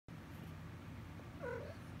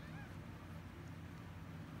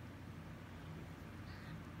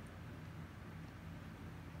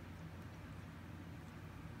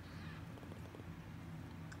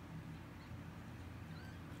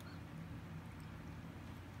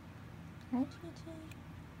Hi, Gigi.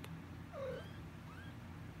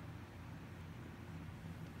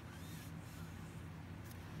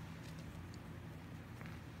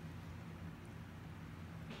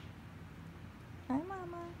 Hi,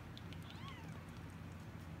 Mama.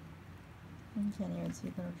 You can't even see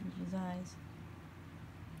little Gigi's eyes.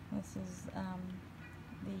 This is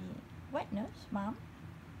the wet nurse, Mom.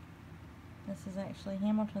 This is actually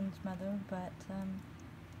Hamilton's mother, but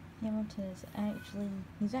Hamilton is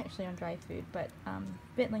he's actually on dry food, but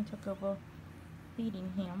Bentley took over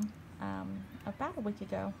feeding him about a week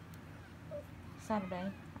ago,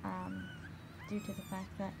 Saturday, due to the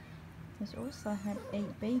fact that Miss Orsolla had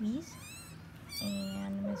 8 babies,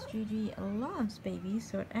 and Miss Gigi loves babies,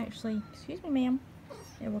 so it actually, excuse me ma'am,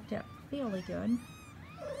 it worked out fairly good,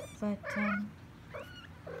 but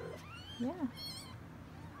yeah,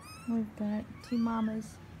 we've got 2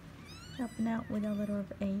 mamas helping out with a litter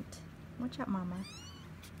of 8. Watch out, Mama.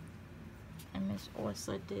 And Miss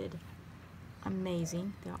Orsolla did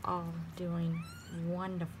amazing. They're all doing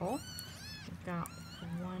wonderful. We've got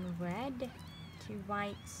 1 red, 2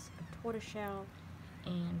 whites, a tortoiseshell,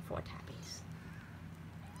 and 4 tabbies.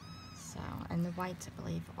 So, and the whites, I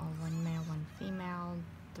believe, are 1 male, 1 female.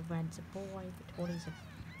 The red's a boy, the tortoise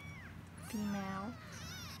a female,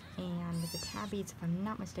 and the tabbies, if I'm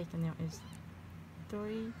not mistaken, there is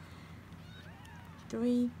 3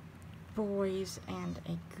 boys and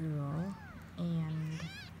a girl, and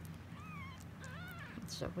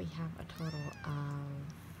so we have a total of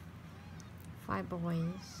 5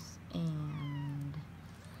 boys and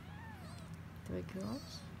 3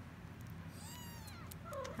 girls.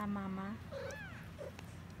 Hi, Mama.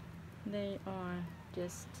 They are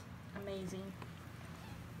just amazing.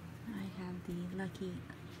 I have the lucky,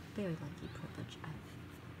 very lucky privilege of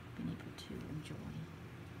being able to enjoy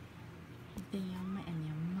them and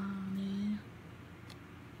their mommy.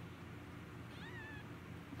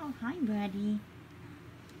 Oh, hi, buddy.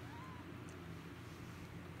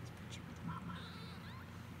 Let's put you with Mama.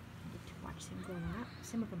 I get to watch them grow up.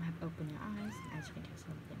 Some of them have opened their eyes. As you can tell,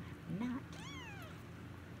 some of them have not.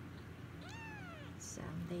 So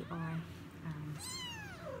they are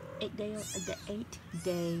 8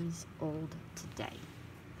 days old today.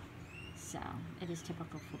 So it is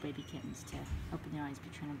typical for baby kittens to open their eyes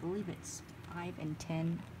between, I believe it's 5 and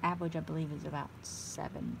 10. Average, I believe, is about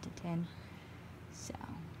 7 to 10. So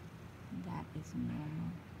that is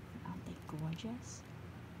normal. Aren't they gorgeous?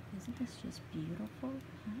 Isn't this just beautiful?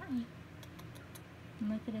 Hi. And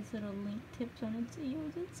look at its little link tips on its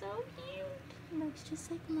ears. It's so cute. It looks just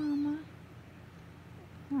like Mama.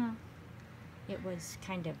 Huh. It was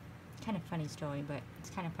kind of funny story, but it's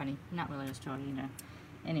kind of funny. Not really a story, you know.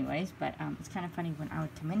 Anyways, but it's kind of funny when I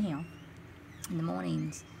would come in here in the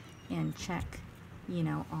mornings and check, you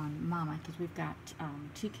know, on Mama, because we've got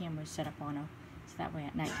 2 cameras set up on her, so that way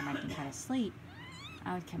at night when I can kind of sleep,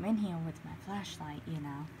 I would come in here with my flashlight, you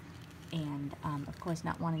know, and of course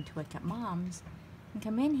not wanting to wake up moms, and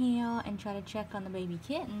come in here and try to check on the baby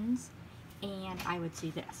kittens, and I would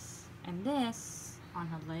see this, and this on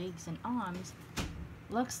her legs and arms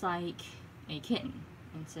looks like a kitten.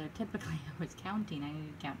 And so typically I was counting, I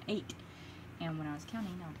needed to count 8. And when I was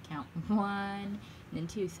counting, I would count 1, and then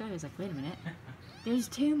 2, 3. I was like, wait a minute, there's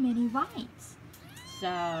too many whites. So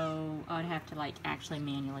I would have to like actually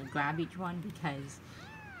manually grab each one, because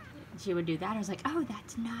she would do that. I was like, oh,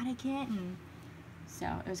 that's not a kitten. So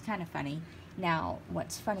it was kind of funny. Now,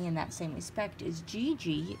 what's funny in that same respect is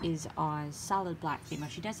Gigi is a solid black female.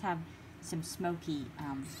 She does have some smoky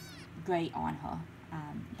gray on her.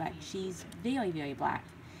 But she's very, very black,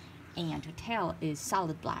 and her tail is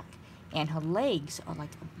solid black, and her legs are like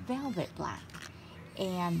velvet black.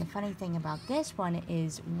 And the funny thing about this one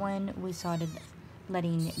is when we started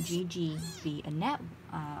letting Gigi be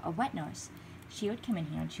a wet nurse, she would come in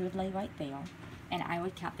here and she would lay right there, and I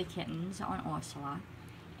would count the kittens on Orsolla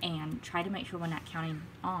and try to make sure we're not counting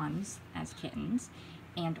arms as kittens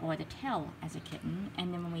and or the tail as a kitten.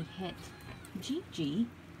 And then when we hit Gigi,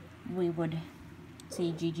 we would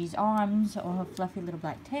see Gigi's arms or her fluffy little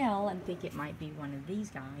black tail and think it might be one of these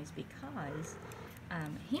guys, because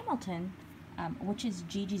Hamilton, which is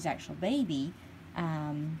Gigi's actual baby,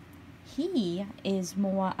 he is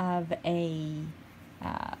more of a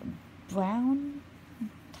brown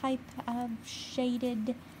type of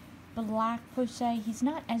shaded black per se. He's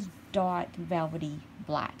not as dark velvety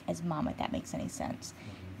black as Mama, if that makes any sense,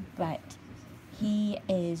 but he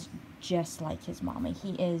is just like his mommy.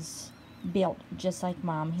 He is built just like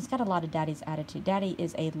Mom. He's got a lot of Daddy's attitude. Daddy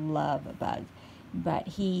is a love bug, but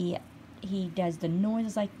he does the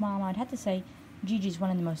noises like Mom. I'd have to say Gigi's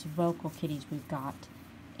one of the most vocal kitties we've got,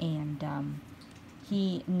 and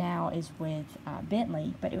He now is with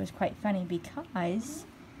Bentley, but it was quite funny because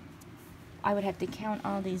I would have to count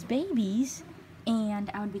all these babies, and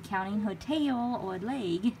I would be counting her tail or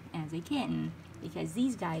leg as a kitten, because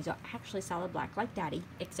these guys are actually solid black like Daddy,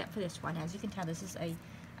 except for this one. As you can tell, this is a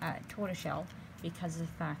tortoiseshell, because of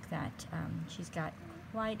the fact that she's got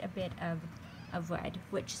quite a bit of red,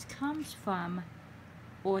 which comes from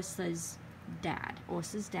Orsolla's dad.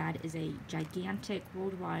 Orsolla's dad is a gigantic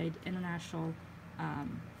worldwide international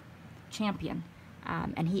champion,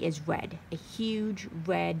 and he is red, a huge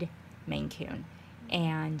red Maine Coon,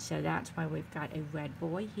 and so that's why we've got a red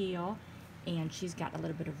boy here, and she's got a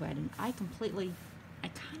little bit of red, and I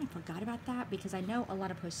kind of forgot about that, because I know a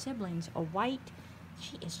lot of her siblings are white.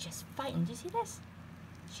 She is just fighting. Do you see this?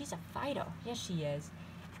 She's a fighter. Yes, she is.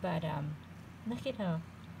 But look at her.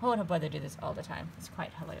 Her and her brother do this all the time. It's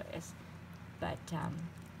quite hilarious. But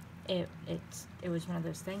it was one of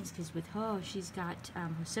those things, because with her, she's got her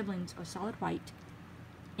siblings are solid white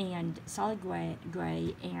and solid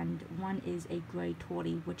gray, and one is a gray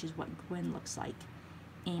tortie, which is what Gwen looks like.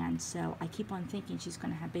 And so I keep on thinking she's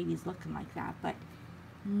going to have babies looking like that, but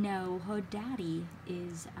no, her daddy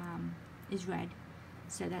is red,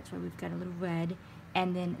 so that's why we've got a little red.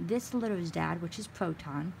 And then this litter's dad, which is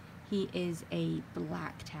Proton, he is a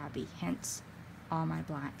black tabby, hence all my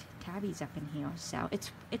black tabbies up in here. So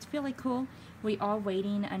it's really cool. We are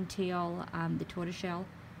waiting until the tortoiseshell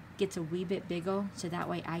gets a wee bit bigger, so that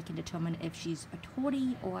way I can determine if she's a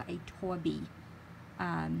tortie or a torbie.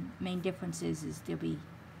 Main difference is there'll be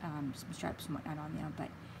some stripes and whatnot on there, but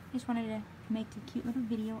I just wanted to make a cute little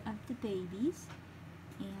video of the babies,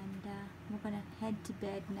 and we're gonna head to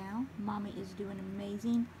bed now. Mommy is doing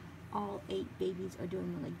amazing. All 8 babies are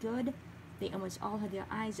doing really good. They almost all have their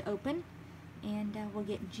eyes open, and we'll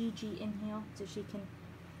get Gigi in here so she can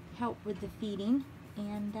help with the feeding.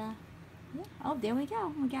 And yeah. Oh, there we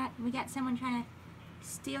go. We got someone trying to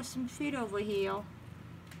steal some food over here.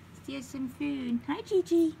 Steal some food. Hi,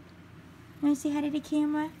 Gigi. Want to say hi to the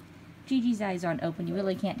camera? Gigi's eyes aren't open. You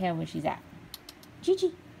really can't tell where she's at.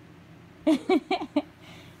 Gigi.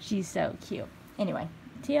 She's so cute. Anyway,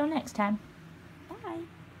 till next time. Bye.